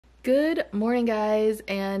Good morning, guys,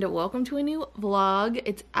 and welcome to a new vlog.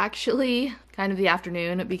 It's actually kind of the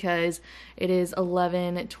afternoon because it is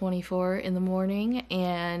 11:24 in the morning,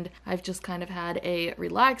 and I've just kind of had a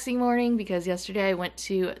relaxing morning because yesterday I went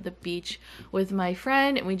to the beach with my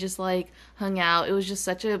friend and we just hung out. It was just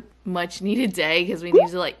such a much needed day because we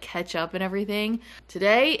needed to catch up and everything.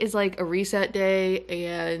 Today is a reset day,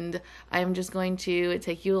 and I'm just going to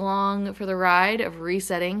take you along for the ride of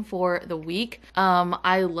resetting for the week.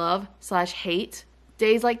 I love/hate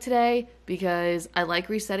days like today because I like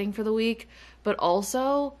resetting for the week, but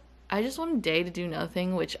also I just want a day to do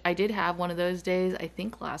nothing, which I did have one of those days, I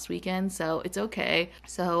think last weekend, so it's okay.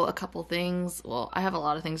 So a couple things, well, I have a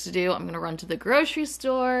lot of things to do. I'm gonna run to the grocery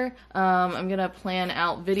store. I'm gonna plan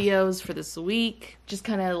out videos for this week, just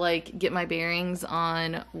kind of get my bearings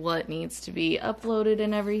on what needs to be uploaded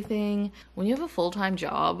and everything. When you have a full-time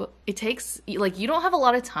job, it takes, you don't have a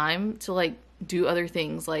lot of time to do other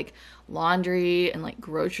things like laundry and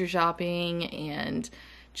grocery shopping and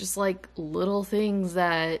just little things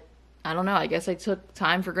that, I don't know, I guess I took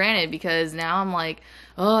time for granted because now I'm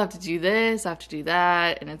oh, I have to do this, I have to do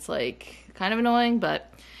that, and it's kind of annoying,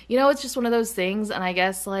 but it's just one of those things, and I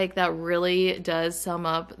guess that really does sum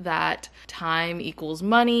up that time equals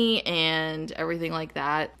money and everything like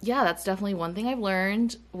that. Yeah, that's definitely one thing I've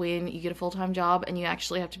learned when you get a full-time job and you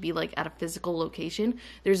actually have to be at a physical location.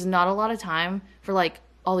 There's not a lot of time for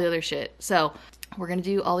all the other shit. So we're gonna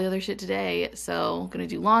do all the other shit today. So gonna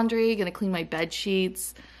do laundry, gonna clean my bed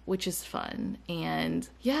sheets, which is fun. And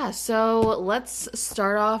yeah, so let's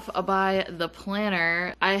start off by the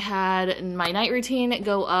planner. I had my night routine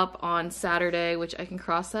go up on Saturday, which I can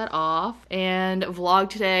cross that off, and vlog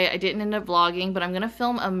today. I didn't end up vlogging, but I'm gonna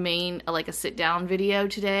film a sit down video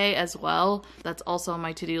today as well. That's also on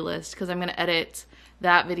my to-do list because I'm gonna edit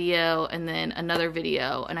that video and then another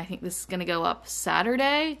video, and I think this is gonna go up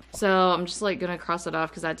Saturday, so I'm just gonna cross it off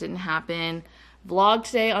because that didn't happen. Vlog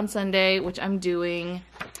today on Sunday, which I'm doing.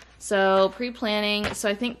 So pre-planning. So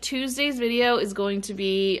I think Tuesday's video is going to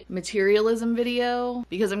be materialism video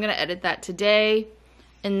because I'm gonna edit that today,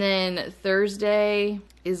 and then Thursday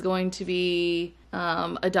is going to be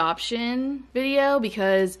adoption video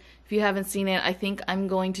because if you haven't seen it, I think I'm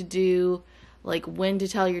going to do when to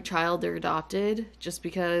tell your child they're adopted, just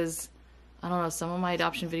because, I don't know, some of my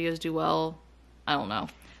adoption videos do well. I don't know.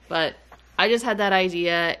 But I just had that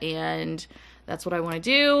idea, and that's what I want to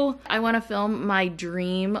do. I want to film my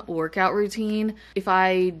dream workout routine. If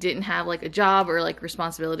I didn't have a job or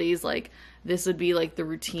responsibilities, this would be the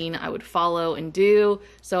routine I would follow and do.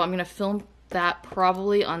 So I'm going to film that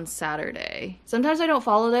probably on Saturday. Sometimes I don't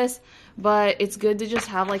follow this, but it's good to just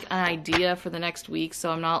have an idea for the next week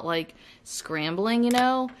so I'm not scrambling,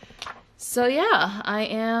 So yeah, I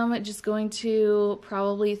am just going to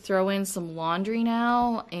probably throw in some laundry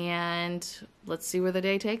now, and let's see where the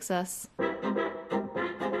day takes us.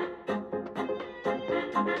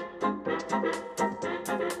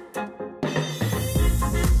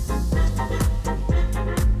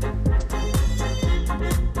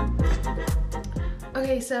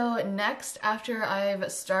 Okay, so next, after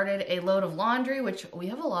I've started a load of laundry, which we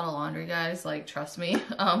have a lot of laundry, guys, trust me,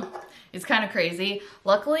 it's kind of crazy.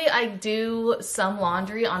 Luckily, I do some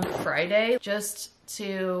laundry on Friday just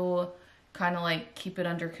to kind of keep it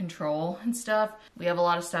under control and stuff. We have a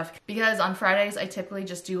lot of stuff because on Fridays, I typically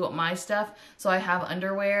just do my stuff. So I have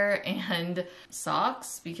underwear and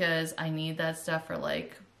socks because I need that stuff for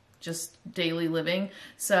just daily living.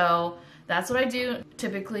 So that's what I do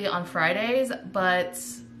typically on Fridays, but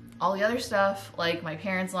all the other stuff, my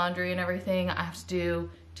parents' laundry and everything, I have to do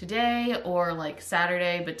today or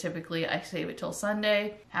Saturday, but typically I save it till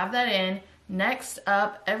Sunday. Have that in. Next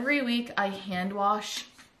up, every week I hand wash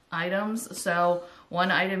items. So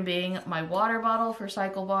one item being my water bottle for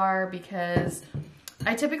Cycle Bar because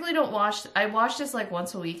I typically don't wash. I wash this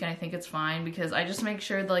once a week, and I think it's fine because I just make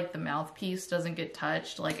sure the mouthpiece doesn't get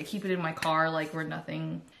touched. I keep it in my car where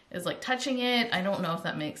nothing is touching it. I don't know if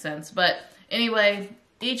that makes sense, but anyway,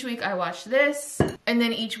 each week I wash this, and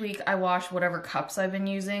then each week I wash whatever cups I've been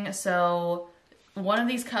using. So one of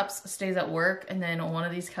these cups stays at work, and then one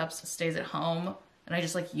of these cups stays at home, and I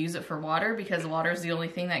just use it for water because water is the only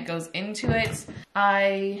thing that goes into it.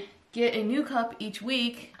 I get a new cup each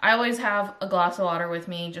week. I always have a glass of water with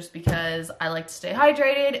me just because I like to stay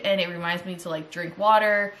hydrated, and it reminds me to drink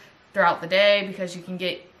water throughout the day because you can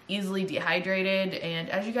get easily dehydrated, and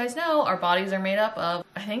as you guys know, our bodies are made up of,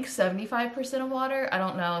 I think, 75% of water. I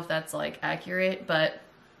don't know if that's accurate, but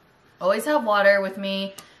always have water with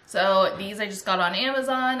me. So these I just got on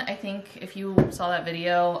Amazon. I think if you saw that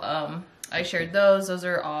video, I shared those. Those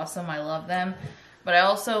are awesome. I love them. But I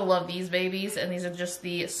also love these babies, and these are just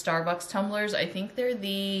the Starbucks tumblers. I think they're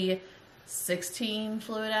the 16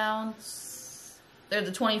 fluid ounce. They're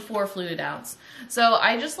the 24 fluid ounce. So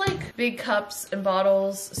I just like big cups and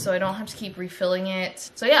bottles so I don't have to keep refilling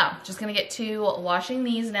it. So yeah, just gonna get to washing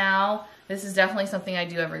these now. This is definitely something I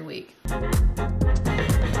do every week.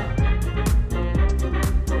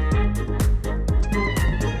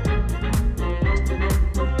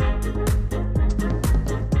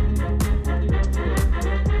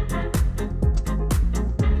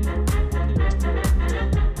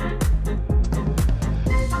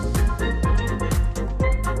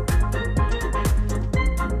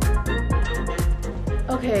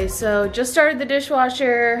 Okay, so just started the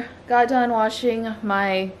dishwasher, got done washing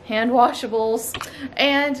my hand washables,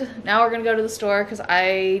 and now we're gonna go to the store because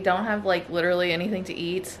I don't have like literally anything to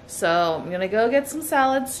eat. So I'm gonna go get some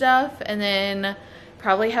salad stuff and then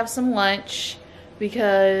probably have some lunch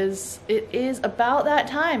because it is about that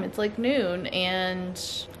time. It's like noon and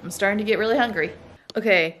I'm starting to get really hungry.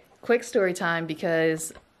 Okay, quick story time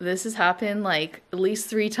because this has happened like at least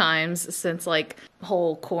 3 times since like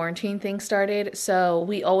whole quarantine thing started. So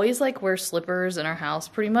we always like wear slippers in our house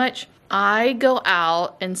pretty much. I go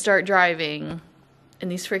out and start driving in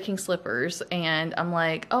these freaking slippers and I'm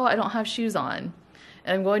like, oh, I don't have shoes on.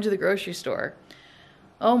 And I'm going to the grocery store.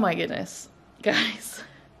 Oh my goodness, guys.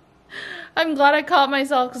 I'm glad I caught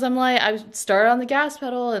myself because I'm like, I started on the gas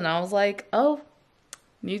pedal and I was like, oh,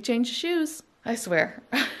 need to change the shoes. I swear.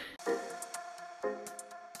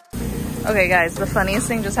 Okay guys, the funniest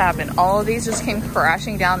thing just happened. All of these just came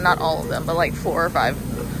crashing down, not all of them, but like 4 or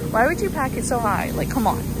 5. Why would you pack it so high? Like, come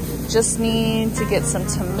on. Just need to get some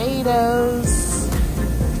tomatoes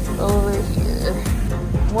over here.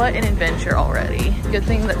 What an adventure already. Good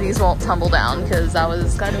thing that these won't tumble down because that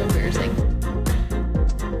was kind of embarrassing.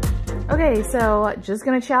 Okay, so just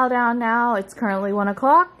gonna chow down now. It's currently 1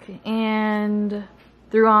 o'clock and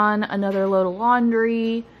threw on another load of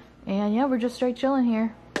laundry. And yeah, we're just straight chilling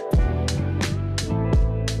here.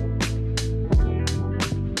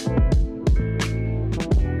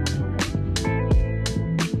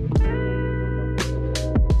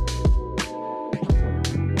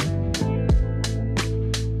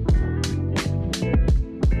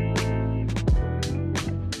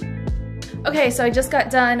 Okay, so I just got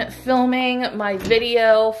done filming my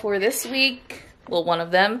video for this week. Well, one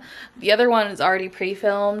of them. The other one is already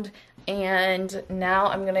pre-filmed. And now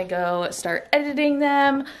I'm gonna go start editing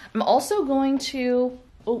them. I'm also going to,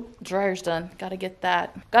 oh, dryer's done. Gotta get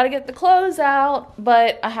that. Gotta get the clothes out,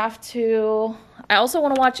 but I also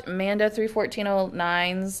wanna watch Amanda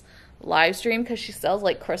 31409's live stream because she sells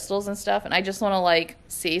like crystals and stuff and I just want to like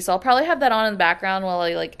see, so I'll probably have that on in the background while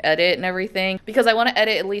I like edit and everything because I want to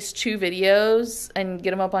edit at least 2 videos and get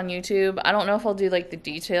them up on YouTube. I don't know if I'll do like the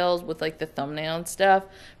details with like the thumbnail and stuff,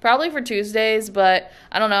 probably for Tuesdays, but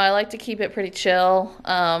I don't know, I like to keep it pretty chill,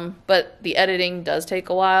 but the editing does take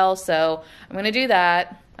a while, so I'm gonna do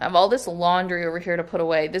that. I have all this laundry over here to put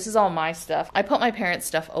away. This is all my stuff. I put my parents'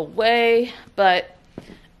 stuff away, but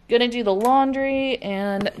gonna do the laundry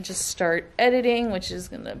and just start editing, which is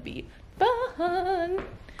gonna be fun.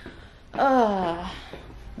 All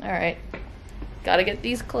right, gotta get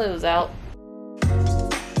these clothes out.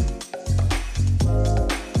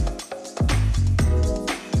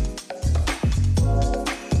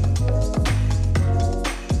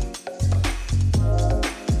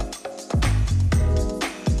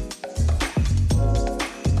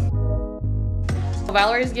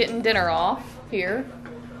 Valerie's getting dinner off here.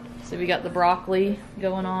 So we got the broccoli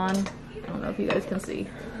going on. I don't know if you guys can see.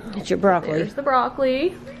 It's your broccoli. There's the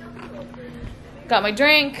broccoli. Got my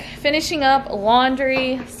drink, finishing up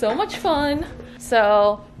laundry. So much fun.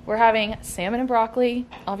 So we're having salmon and broccoli,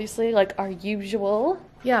 obviously, like our usual.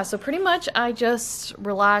 Yeah, so pretty much I just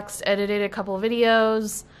relaxed, edited a couple of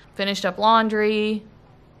videos, finished up laundry.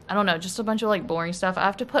 I don't know, just a bunch of like boring stuff. I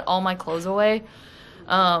have to put all my clothes away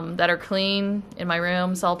that are clean in my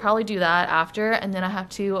room, so I'll probably do that after, and then I have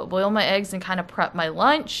to boil my eggs and kind of prep my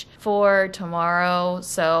lunch for tomorrow.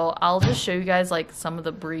 So I'll just show you guys like some of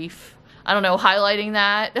the brief, I don't know, highlighting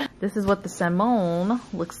that. This is what the salmon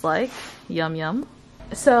looks like. Yum yum.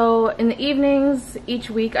 So in the evenings each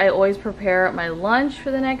week I always prepare my lunch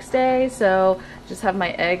for the next day, so just have my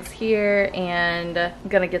eggs here and I'm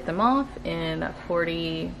gonna get them off in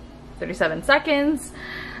 37 seconds.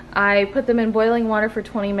 I put them in boiling water for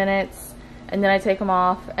 20 minutes and then I take them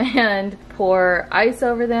off and pour ice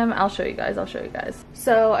over them. I'll show you guys.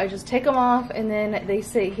 So I just take them off and then they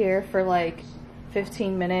sit here for like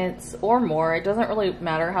 15 minutes or more. It doesn't really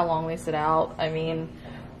matter how long they sit out. I mean,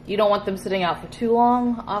 you don't want them sitting out for too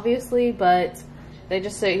long, obviously, but they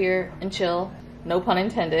just sit here and chill. no pun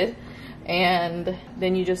intended. And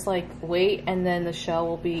then you just like wait, and then the shell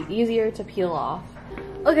will be easier to peel off.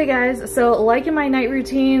 Okay guys, so like in my night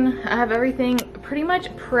routine, I have everything pretty much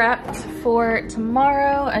prepped for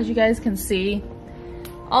tomorrow, as you guys can see,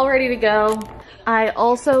 all ready to go. I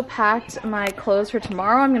also packed my clothes for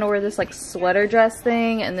tomorrow. I'm gonna wear this like sweater dress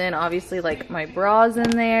thing, and then obviously like my bras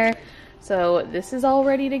in there. So this is all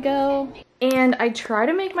ready to go. And I try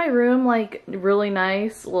to make my room like really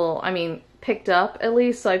nice. Well, I mean, picked up at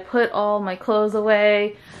least. So I put all my clothes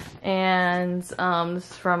away, and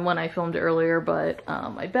this is from when I filmed earlier, but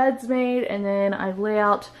my bed's made, and then I lay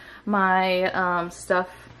out my stuff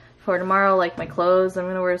for tomorrow, like my clothes. I'm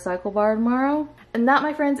gonna wear a cycle bar tomorrow. And that,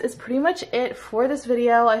 my friends, is pretty much it for this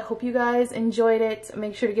video. I hope you guys enjoyed it.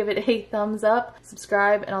 Make sure to give it a thumbs up,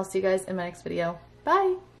 subscribe, and I'll see you guys in my next video.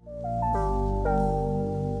 Bye!